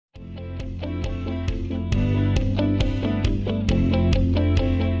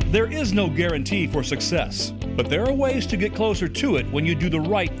There is no guarantee for success, but there are ways to get closer to it when you do the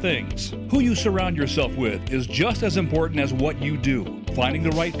right things. Who you surround yourself with is just as important as what you do. Finding the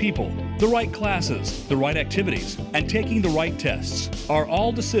right people, the right classes, the right activities, and taking the right tests are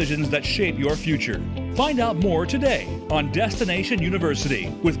all decisions that shape your future. Find out more today on Destination University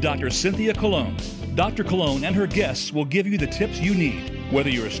with Dr. Cynthia Colon. Dr. Colon and her guests will give you the tips you need, whether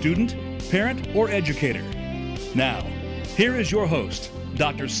you're a student, parent, or educator. Now, here is your host,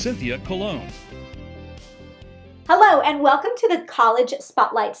 Dr. Cynthia Colon. Hello and welcome to the College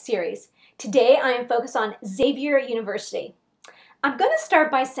Spotlight series. Today I am focused on Xavier University. I'm going to start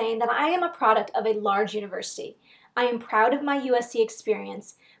by saying that I am a product of a large university. I am proud of my USC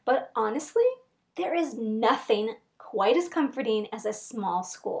experience, but honestly, there is nothing quite as comforting as a small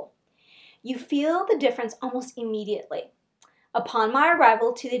school. You feel the difference almost immediately. Upon my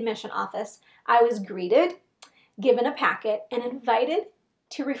arrival to the admission office, I was greeted, given a packet, and invited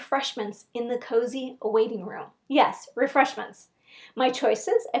to refreshments in the cozy waiting room. Yes, refreshments. My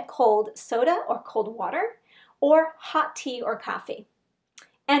choices: a cold soda or cold water, or hot tea or coffee,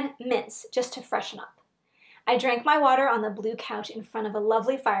 and mints just to freshen up. I drank my water on the blue couch in front of a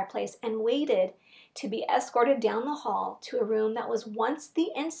lovely fireplace and waited to be escorted down the hall to a room that was once the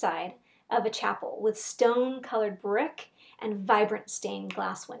inside of a chapel with stone-colored brick and vibrant stained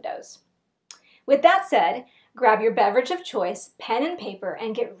glass windows. With that said, grab your beverage of choice, pen and paper,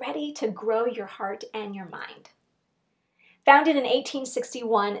 and get ready to grow your heart and your mind. Founded in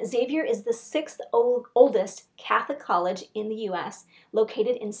 1861, Xavier is the sixth oldest Catholic college in the U.S.,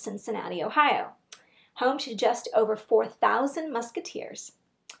 located in Cincinnati, Ohio, home to just over 4,000 musketeers.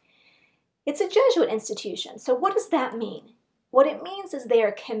 It's a Jesuit institution, so what does that mean? What it means is they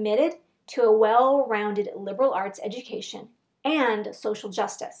are committed to a well-rounded liberal arts education and social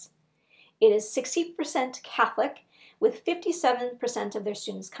justice. It is 60% Catholic, with 57% of their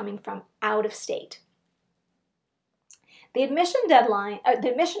students coming from out of state. The admission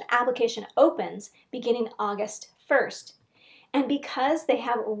application opens beginning August 1st. And because they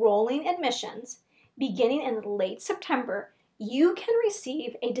have rolling admissions, beginning in late September, you can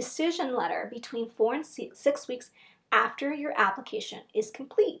receive a decision letter between 4 and 6 weeks after your application is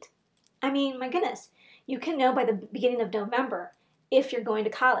complete. I mean, my goodness, you can know by the beginning of November if you're going to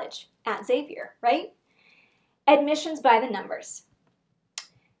college at Xavier, right? Admissions by the numbers.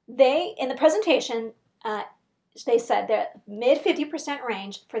 In the presentation, they said that mid 50%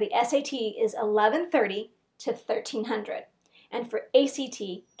 range for the SAT is 1130 to 1300, and for ACT,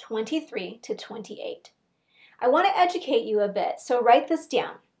 23 to 28. I want to educate you a bit, so write this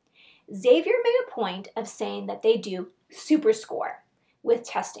down. Xavier made a point of saying that they do super score with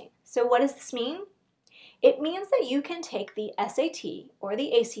testing. So what does this mean? It means that you can take the SAT or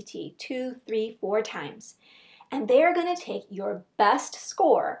the ACT 2, 3, 4 times, and they are going to take your best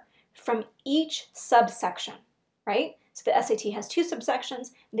score from each subsection, right? So the SAT has 2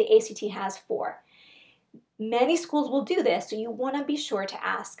 subsections, the ACT has 4. Many schools will do this, so you want to be sure to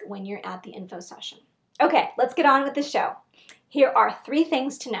ask when you're at the info session. Okay, let's get on with the show. Here are 3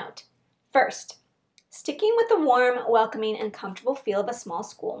 things to note. First, sticking with the warm, welcoming, and comfortable feel of a small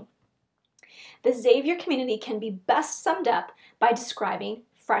school, the Xavier community can be best summed up by describing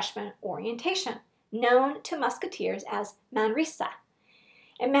freshman orientation, known to musketeers as Manresa.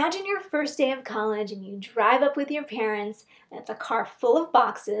 Imagine your first day of college and you drive up with your parents, and it's a car full of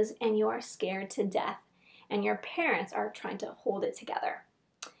boxes and you are scared to death, and your parents are trying to hold it together.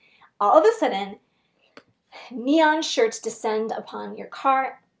 All of a sudden, neon shirts descend upon your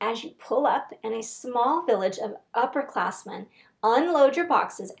car as you pull up, and a small village of upperclassmen unload your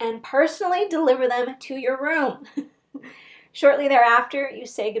boxes and personally deliver them to your room. Shortly thereafter, you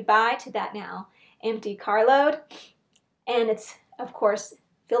say goodbye to that now empty carload, and it's, of course,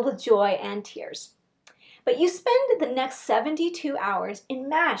 filled with joy and tears. But you spend the next 72 hours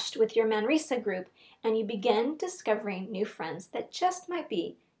enmeshed with your Manresa group, and you begin discovering new friends that just might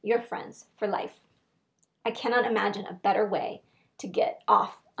be your friends for life. I cannot imagine a better way to get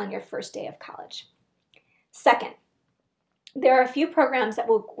off on your first day of college. Second, there are a few programs that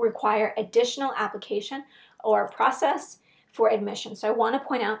will require additional application or process for admission, so I want to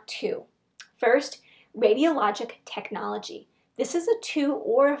point out 2. First, radiologic technology. This is a 2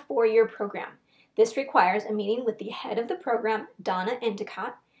 or 4-year program. This requires a meeting with the head of the program, Donna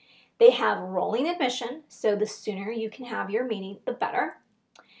Endicott. They have rolling admission, so the sooner you can have your meeting, the better.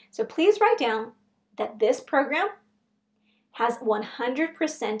 So please write down that this program has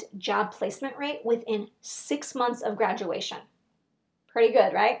 100% job placement rate within 6 months of graduation. Pretty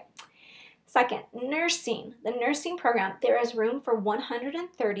good, right? Second, nursing. The nursing program, there is room for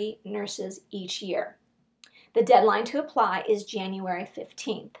 130 nurses each year. The deadline to apply is January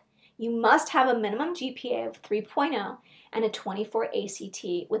 15th. You must have a minimum GPA of 3.0 and a 24 ACT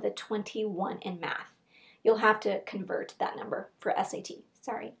with a 21 in math. You'll have to convert that number for SAT.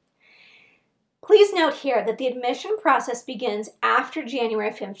 Sorry. Please note here that the admission process begins after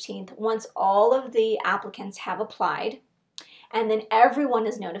January 15th once all of the applicants have applied, and then everyone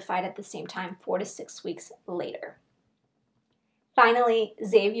is notified at the same time 4 to 6 weeks later. Finally,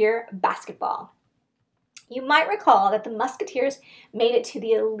 Xavier basketball. You might recall that the Musketeers made it to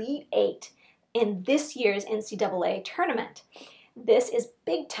the Elite Eight in this year's NCAA tournament. This is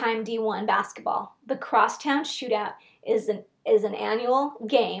big-time D1 basketball. The Crosstown Shootout is an annual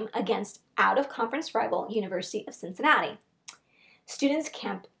game against out-of-conference rival University of Cincinnati. Students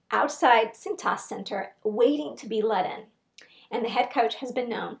camp outside Cintas Center waiting to be let in, and the head coach has been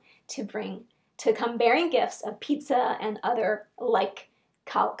known to come bearing gifts of pizza and other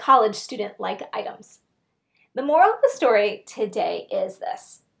college student-like items. The moral of the story today is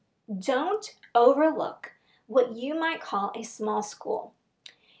this: don't overlook what you might call a small school.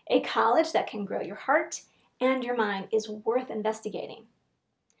 A college that can grow your heart and your mind is worth investigating.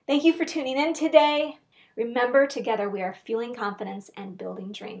 Thank you for tuning in today. Remember, together we are fueling confidence and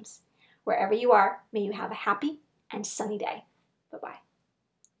building dreams. Wherever you are, may you have a happy and sunny day. Bye-bye.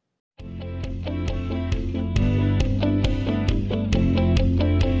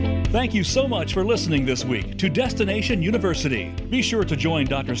 Thank you so much for listening this week to Destination University. Be sure to join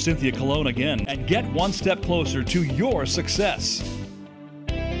Dr. Cynthia Colon again and get one step closer to your success.